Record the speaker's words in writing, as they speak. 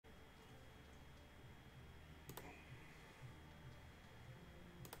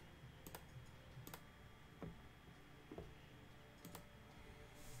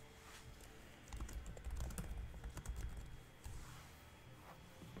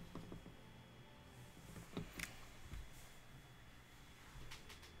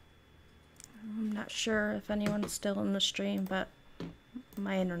not sure if anyone's still in the stream, but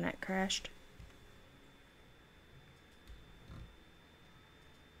my internet crashed.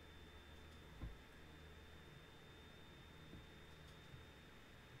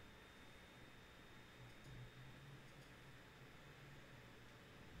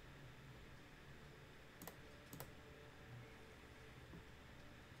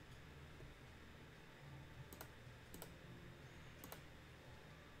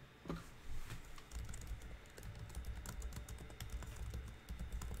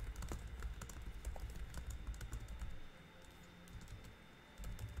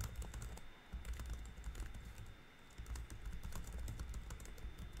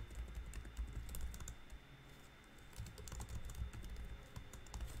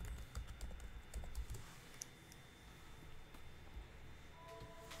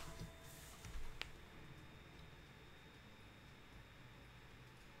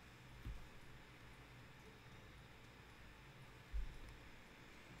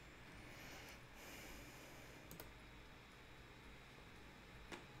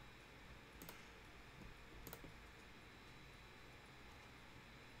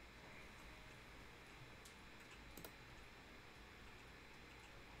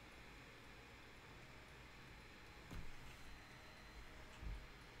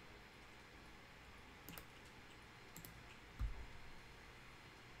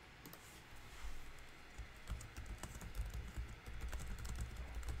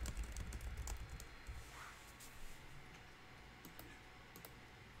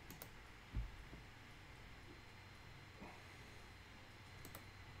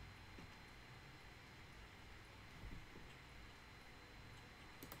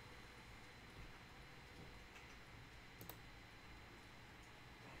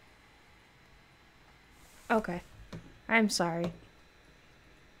 Okay. I'm sorry.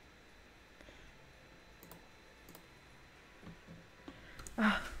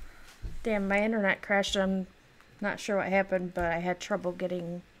 Oh, damn, my internet crashed. I'm not sure what happened, but I had trouble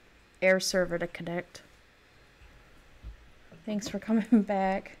getting Air Server to connect. Thanks for coming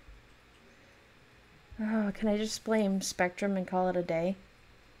back. Oh, can I just blame Spectrum and call it a day?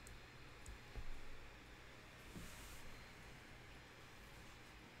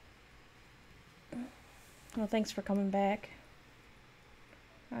 Well, thanks for coming back.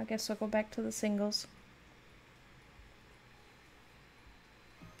 I guess I'll go back to the singles.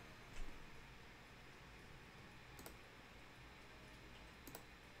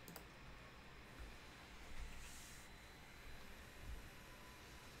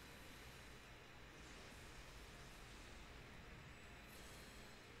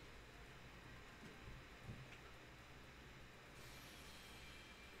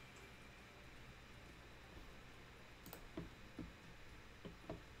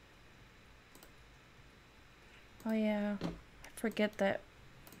 Oh yeah, I forget that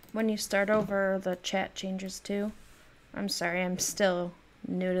when you start over, the chat changes too. I'm sorry, I'm still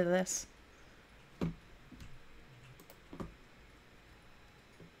new to this.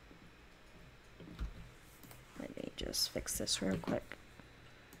 Let me just fix this real quick.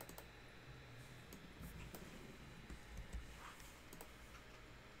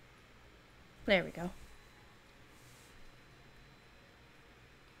 There we go.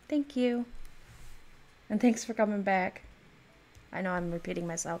 Thank you. And thanks for coming back. I know I'm repeating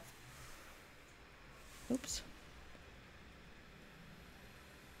myself. Oops.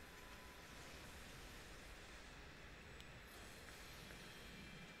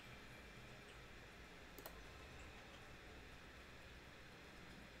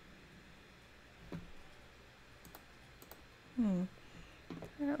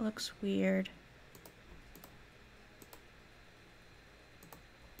 That looks weird.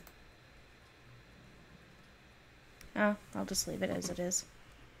 Oh, I'll just leave it as it is.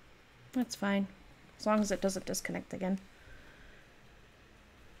 That's fine. As long as it doesn't disconnect again.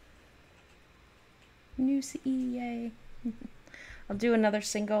 New CE, yay. I'll do another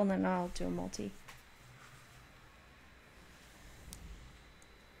single and then I'll do a multi.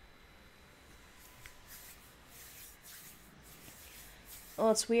 Well,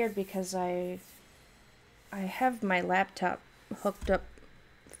 it's weird because I have my laptop hooked up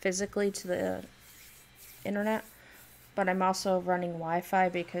physically to the internet, but I'm also running Wi-Fi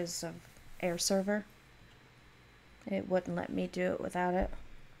because of Air Server. It wouldn't let me do it without it.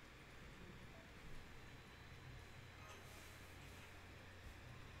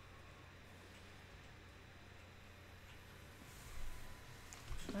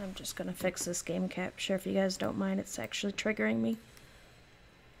 I'm just gonna fix this game capture if you guys don't mind. It's actually triggering me.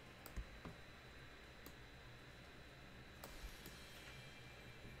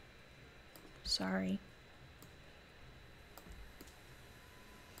 Sorry.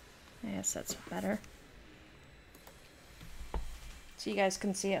 I guess that's better. So you guys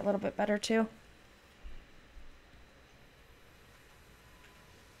can see it a little bit better too.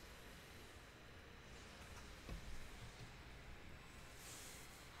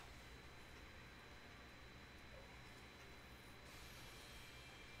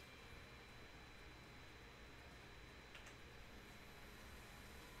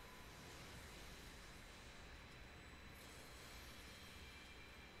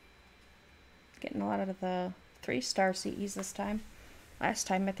 Getting a lot of the 3-star CEs this time. Last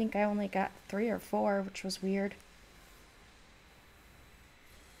time I think I only got 3 or 4, which was weird.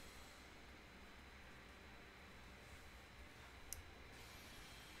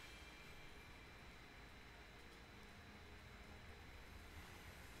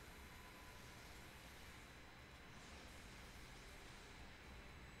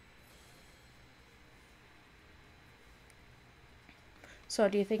 So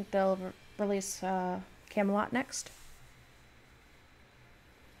do you think they'll release Camelot next?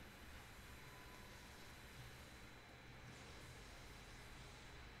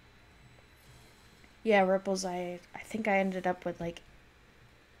 Yeah, Ripples, I think I ended up with like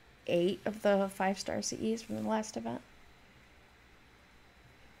 8 of the 5-star CEs from the last event.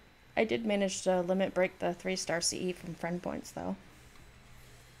 I did manage to limit break the 3-star CE from friend points though.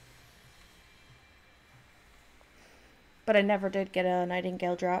 But I never did get a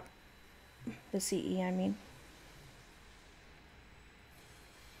Nightingale drop. The CE, I mean.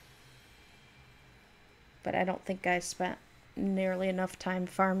 But I don't think I spent nearly enough time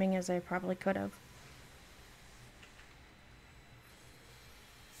farming as I probably could have.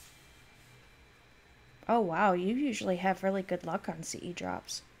 Oh wow, you usually have really good luck on CE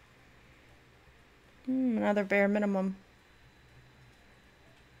drops. Another bare minimum.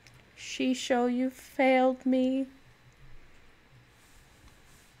 Shisho, you failed me.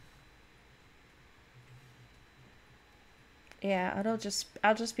 Yeah,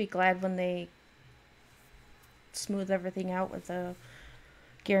 I'll just be glad when they smooth everything out with a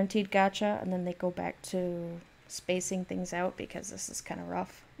guaranteed gacha and then they go back to spacing things out, because this is kind of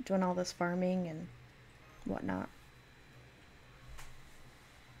rough doing all this farming and whatnot.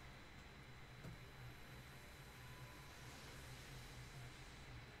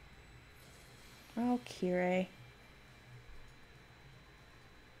 Oh, Kirei.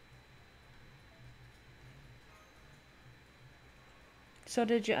 So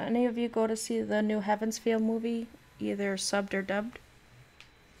did any of you go to see the new Heaven's Feel movie, either subbed or dubbed?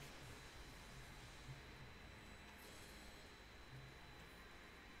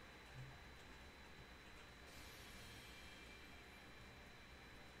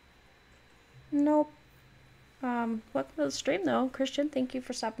 Nope. Welcome to the stream though, Christian. Thank you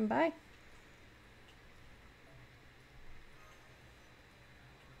for stopping by.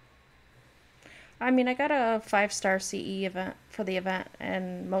 I mean, I got a 5-star CE event for the event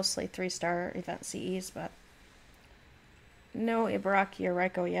and mostly 3-star event CEs, but no Ibaraki or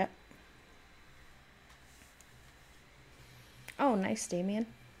Raiko yet. Oh, nice, Damien.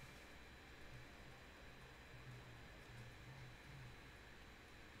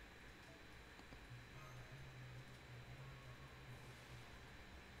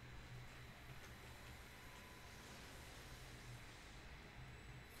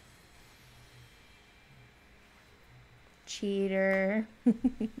 Cheater.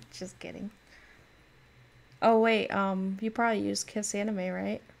 Just kidding. Oh wait, you probably use Kiss Anime,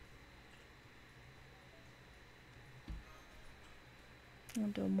 right? I'll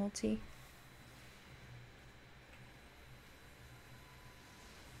do a multi.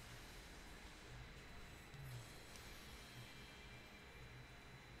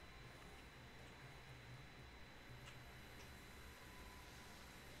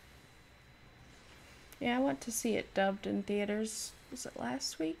 Yeah, I went to see it dubbed in theaters. Was it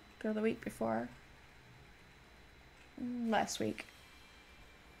last week or the week before? Last week.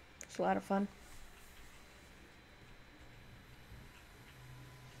 It's a lot of fun.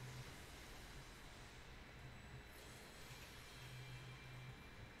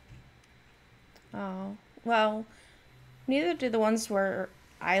 Oh, well, neither do the ones where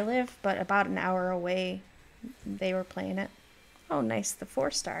I live, but about an hour away, they were playing it. Oh, nice, the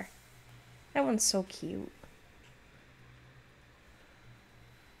 4-star. That one's so cute.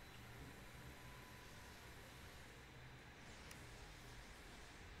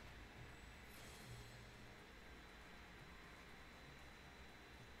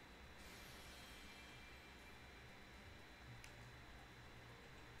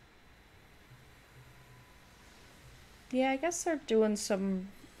 Yeah, I guess they're doing some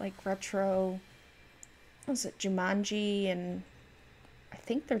like retro. Was it Jumanji? And I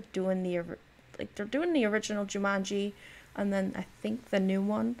think they're doing the original Jumanji, and then I think the new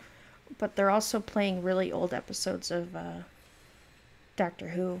one. But they're also playing really old episodes of Doctor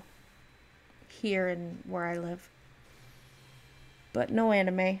Who here and where I live. But no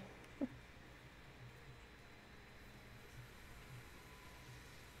anime.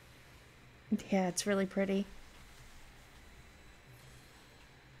 Yeah, it's really pretty.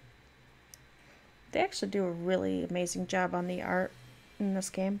 They actually do a really amazing job on the art in this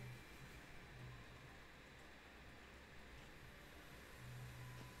game.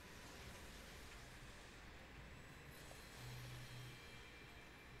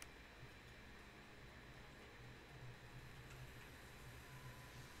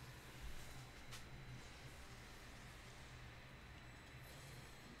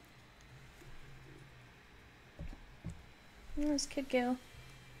 There's Kid Gale.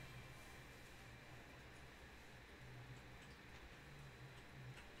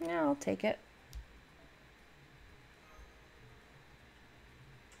 Yeah, I'll take it.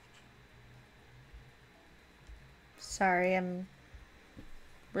 Sorry, I'm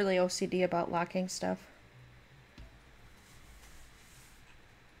really OCD about locking stuff.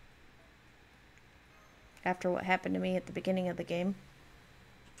 After what happened to me at the beginning of the game.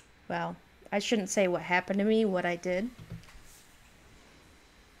 Well, I shouldn't say what happened to me, what I did.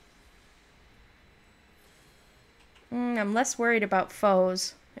 I'm less worried about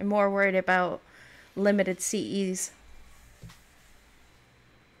foes and more worried about limited CEs.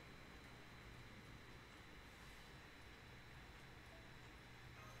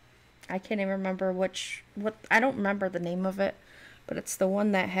 I can't even remember I don't remember the name of it, but it's the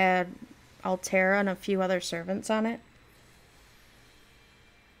one that had Altera and a few other servants on it.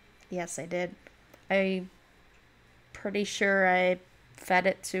 Yes, I did. I'm pretty sure I fed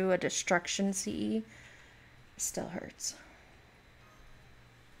it to a destruction CE. It still hurts.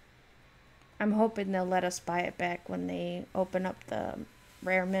 I'm hoping they'll let us buy it back when they open up the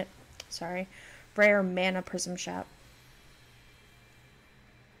rare mana prism shop.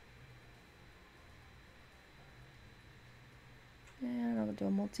 Yeah, I'll do a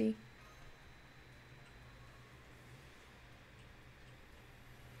multi.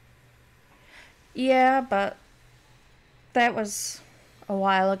 Yeah, but that was a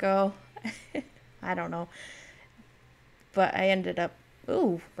while ago. I don't know. But I ended up...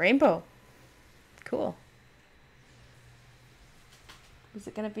 Ooh, rainbow. Cool. Is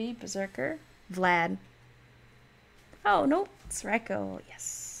it gonna be Berserker? Vlad. Oh, no, it's Raikou.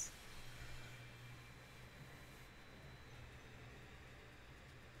 Yes.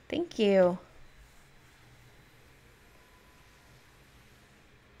 Thank you.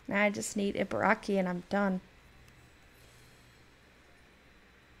 Now I just need Ibaraki and I'm done.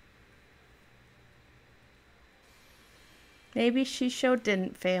 Maybe Shisho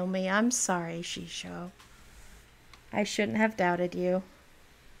didn't fail me. I'm sorry, Shisho. I shouldn't have doubted you.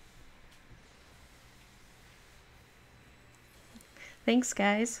 Thanks,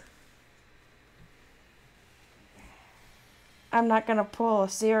 guys. I'm not gonna pull a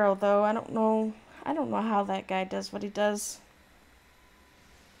 0 though. I don't know how that guy does what he does.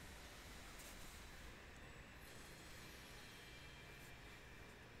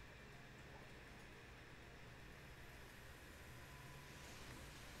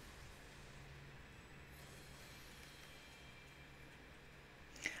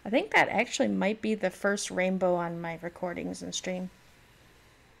 I think that actually might be the first rainbow on my recordings and stream.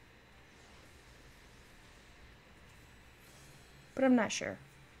 But I'm not sure.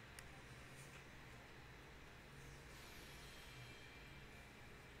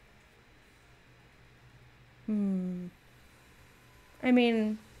 I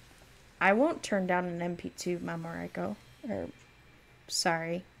mean, I won't turn down an MP2 Mama Raikou. Or,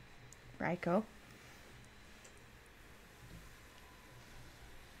 sorry, Raikou.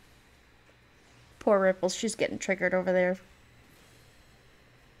 Poor Ripples, she's getting triggered over there.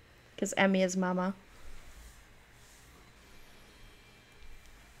 Because Emmy is Mama.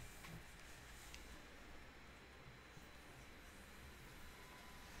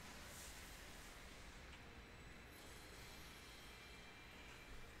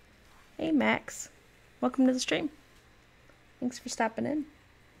 Hey Max, welcome to the stream. Thanks for stopping in.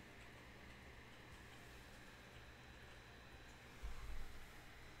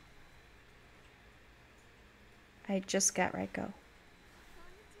 I just got Raikou.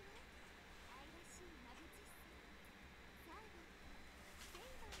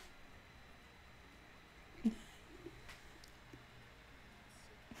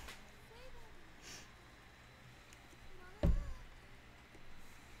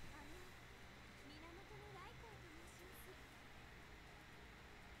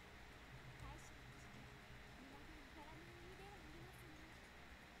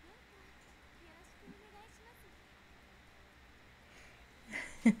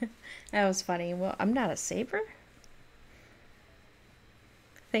 That was funny. Well, I'm not a saber.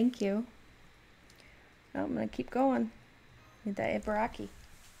 Thank you. Oh, I'm gonna keep going. Need that Ibaraki.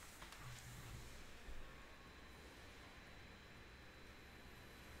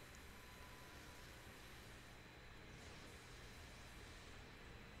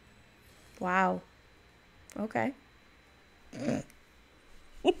 Wow. Okay.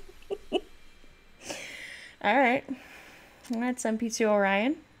 All right. That's MP2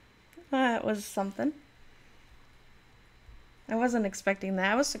 Orion. That was something. I wasn't expecting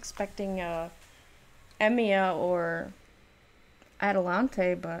that. I was expecting Emiya or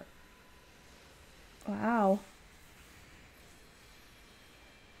Adelante, but wow.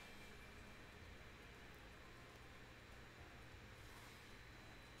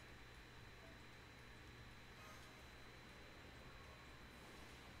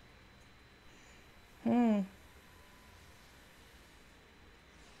 Hmm.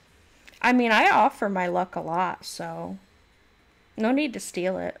 I mean, I offer my luck a lot, so no need to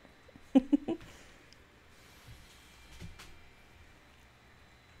steal it.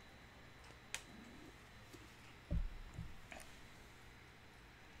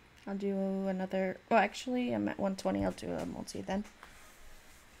 I'll do another. Well, actually, I'm at 120. I'll do a multi then.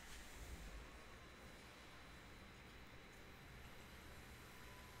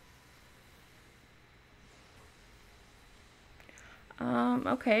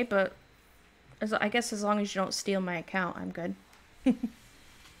 Okay, but I guess as long as you don't steal my account, I'm good.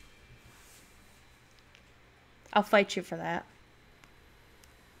 I'll fight you for that.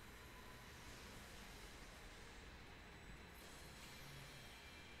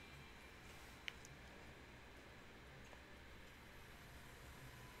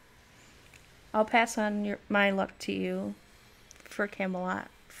 I'll pass on my luck to you for Camelot.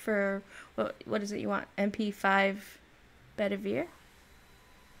 For what is it you want? MP5 Bedivere?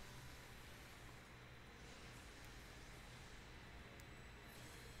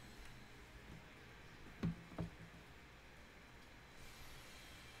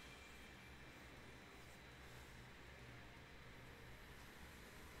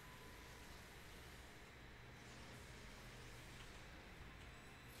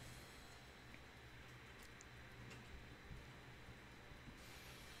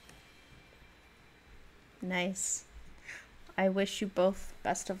 Nice. I wish you both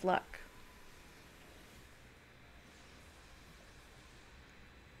best of luck.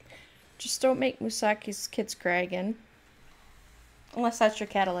 Just don't make Musaki's kids cry again. Unless that's your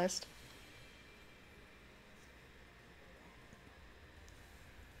catalyst.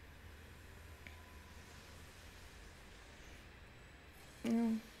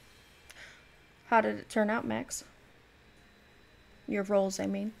 Mm. How did it turn out, Max? Your roles, I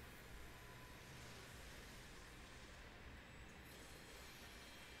mean.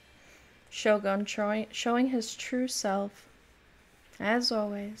 Shogun showing his true self. As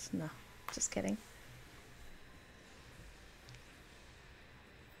always. No, just kidding.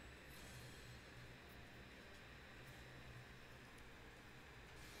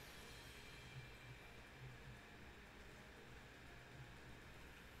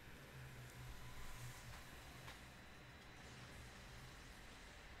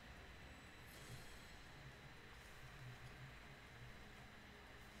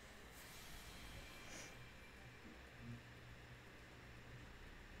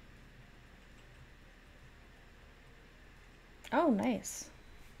 Oh, nice.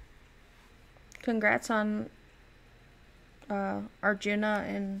 Congrats on Arjuna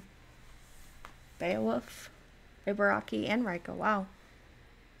and Beowulf, Ibaraki, and Raika. Wow.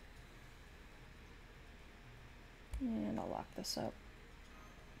 And I'll lock this up.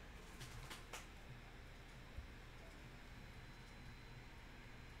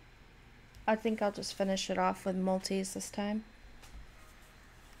 I think I'll just finish it off with multis this time.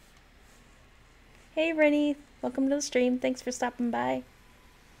 Hey, Rennie. Welcome to the stream. Thanks for stopping by.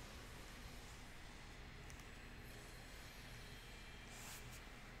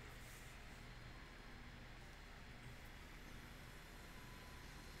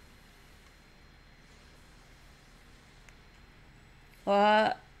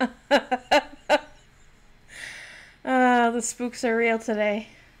 What? The spooks are real today.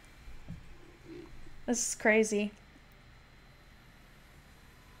 This is crazy.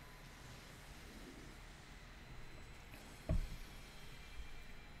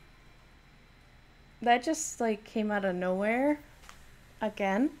 That just like came out of nowhere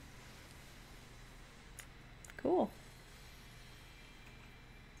again. Cool.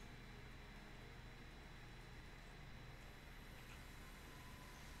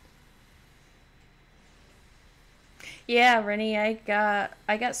 Yeah, Rennie, I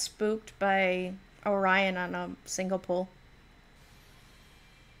got spooked by Orion on a single pull.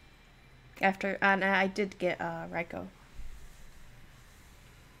 After and I did get Raiko.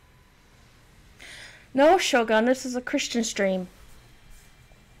 No, Shogun, this is a Christian stream.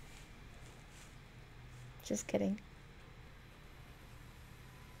 Just kidding.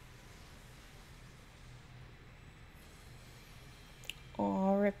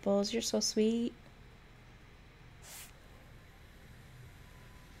 Aw, Ripples, you're so sweet.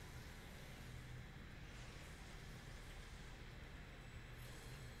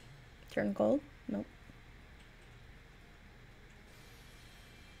 Turn gold? Nope.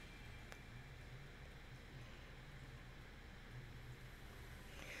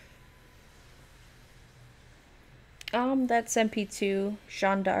 That's MP2,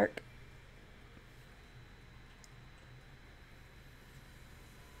 Jeanne d'Arc.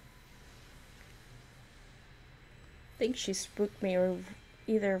 I think she spooked me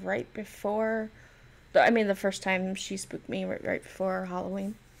either right before. I mean, the first time she spooked me right before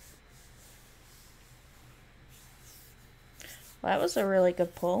Halloween. Well, that was a really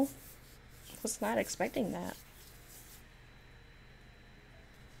good pull. Was not expecting that.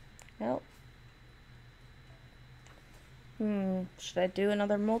 Well. Should I do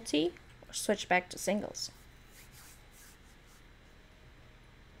another multi or switch back to singles?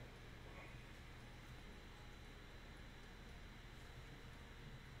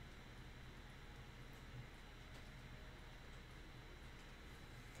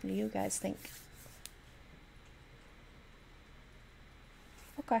 What do you guys think?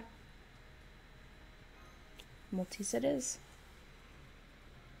 Okay. Multis it is.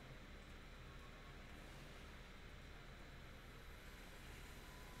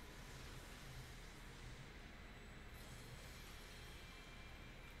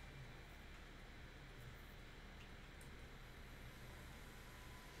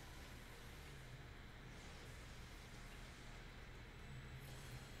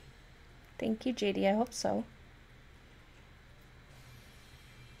 Thank you, JD. I hope so.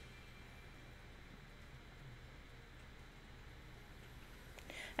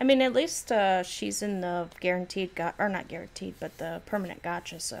 I mean, at least she's in the guaranteed, or not guaranteed, but the permanent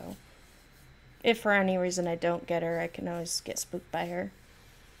gotcha, so if for any reason I don't get her, I can always get spooked by her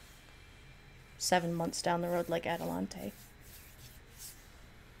 7 months down the road like Adelante.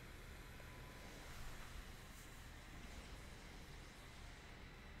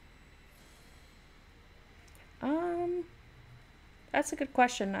 That's a good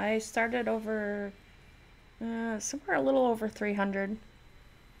question. I started over somewhere a little over 300.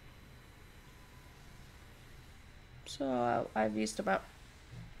 So I've used about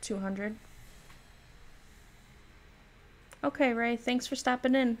 200. Okay, Ray, thanks for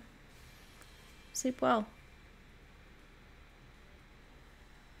stopping in. Sleep well.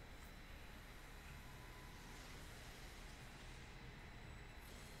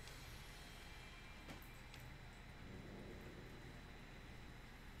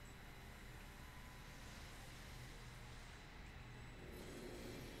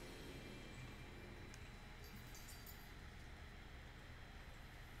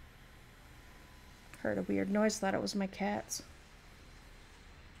 Heard a weird noise, thought it was my cats.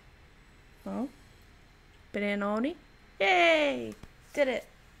 Oh? Banana Oni? Yay! Did it!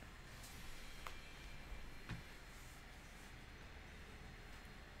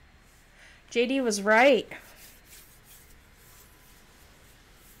 JD was right.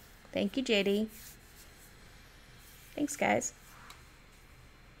 Thank you, JD. Thanks, guys.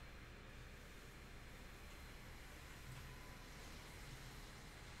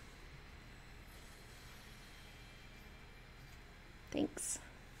 Thanks.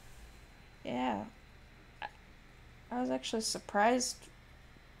 Yeah. I was actually surprised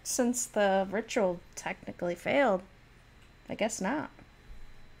since the ritual technically failed. I guess not.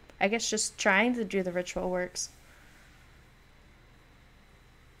 I guess just trying to do the ritual works.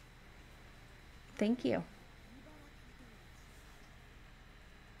 Thank you.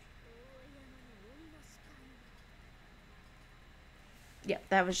 Yeah,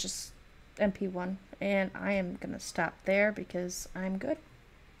 that was just MP1. And I am going to stop there because I'm good.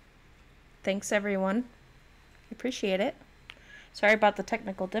 Thanks, everyone. Appreciate it. Sorry about the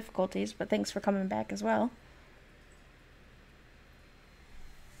technical difficulties, but thanks for coming back as well.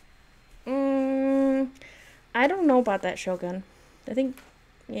 I don't know about that, Shogun. I think,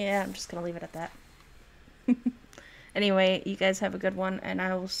 yeah, I'm just going to leave it at that. Anyway, you guys have a good one, and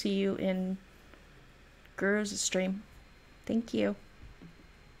I will see you in Guru's stream. Thank you.